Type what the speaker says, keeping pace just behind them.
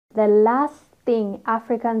The last thing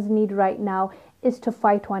Africans need right now is to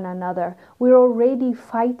fight one another. We're already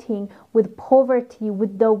fighting with poverty,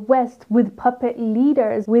 with the West, with puppet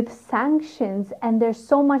leaders, with sanctions, and there's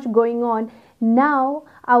so much going on. Now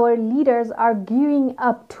our leaders are gearing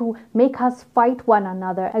up to make us fight one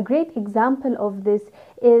another. A great example of this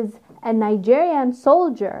is a Nigerian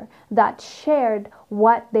soldier that shared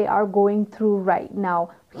what they are going through right now.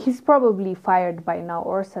 He's probably fired by now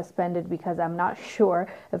or suspended, because I'm not sure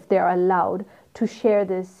if they're allowed to share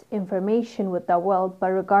this information with the world,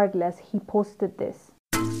 but regardless, he posted this.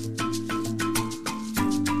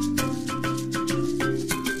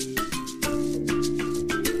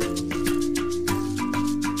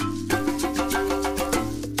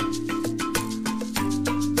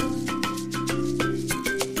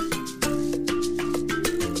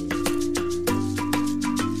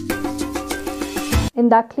 In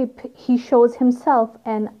that clip, he shows himself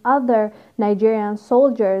and other Nigerian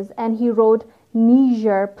soldiers, and he wrote,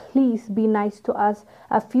 "Niger, please be nice to us.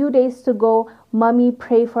 A few days to go. Mommy,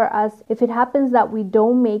 pray for us. If it happens that we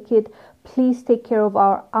don't make it, please take care of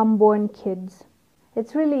our unborn kids."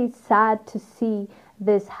 It's really sad to see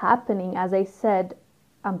this happening. As I said,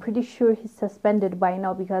 I'm pretty sure he's suspended by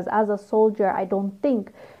now, because as a soldier, I don't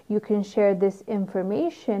think you can share this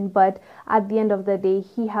information. But at the end of the day,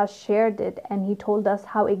 he has shared it, and he told us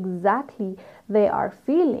how exactly they are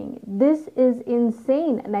feeling. This is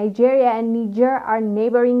insane. Nigeria and Niger are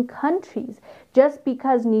neighboring countries. Just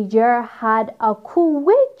because Niger had a coup,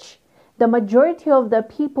 which the majority of the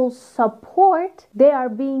people support, they are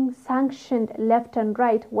being sanctioned left and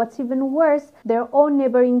right. What's even worse, their own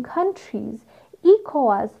neighboring countries,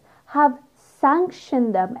 ECOWAS, have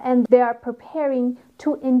sanctioned them, and they are preparing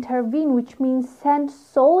to intervene, which means send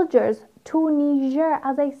soldiers to Niger.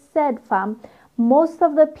 As I said, fam, most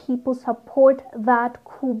of the people support that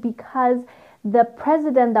coup because the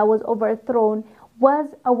president that was overthrown was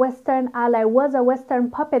a Western ally, was a Western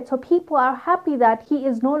puppet. So people are happy that he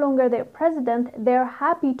is no longer their president. They're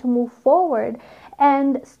happy to move forward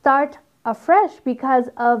and start afresh because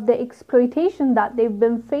of the exploitation that they've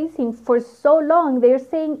been facing for so long. They're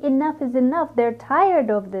saying enough is enough. They're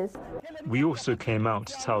tired of this. We also came out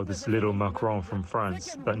to tell this little Macron from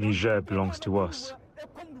France that Niger belongs to us.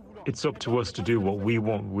 It's up to us to do what we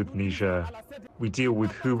want with Niger. We deal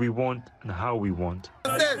with who we want and how we want.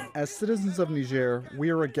 As citizens of Niger,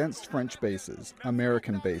 we are against French bases,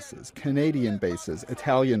 American bases, Canadian bases,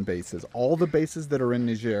 Italian bases, all the bases that are in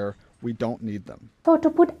Niger. We don't need them. So to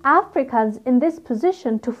put Africans in this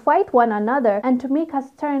position to fight one another and to make us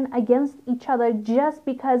turn against each other just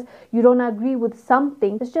because you don't agree with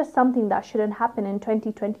something, it's just something that shouldn't happen in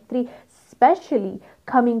 2023, especially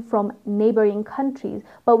coming from neighboring countries.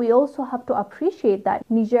 But we also have to appreciate that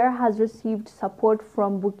Niger has received support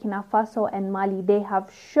from Burkina Faso and Mali. They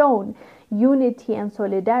have shown unity and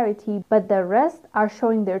solidarity, but the rest are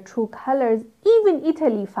showing their true colors. Even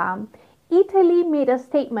Italy, fam. Italy made a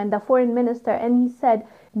statement, the foreign minister, and he said,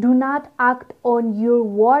 do not act on your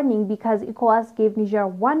warning, because ECOWAS gave Niger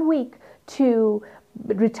 1 week to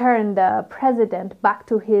return the president back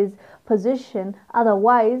to his position.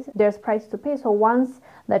 Otherwise, there's price to pay. So once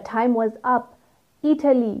the time was up,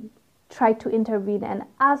 Italy tried to intervene and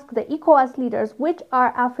ask the ECOWAS leaders, which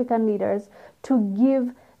are African leaders, to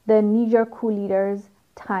give the Niger coup leaders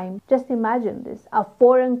time. Just imagine this, a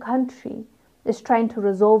foreign country is trying to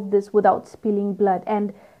resolve this without spilling blood.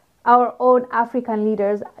 And our own African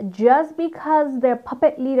leaders, just because their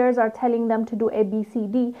puppet leaders are telling them to do A, B, C,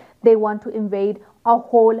 D, they want to invade a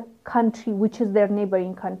whole country, which is their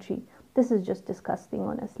neighboring country. This is just disgusting,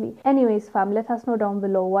 honestly. Anyways, fam, let us know down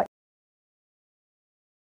below what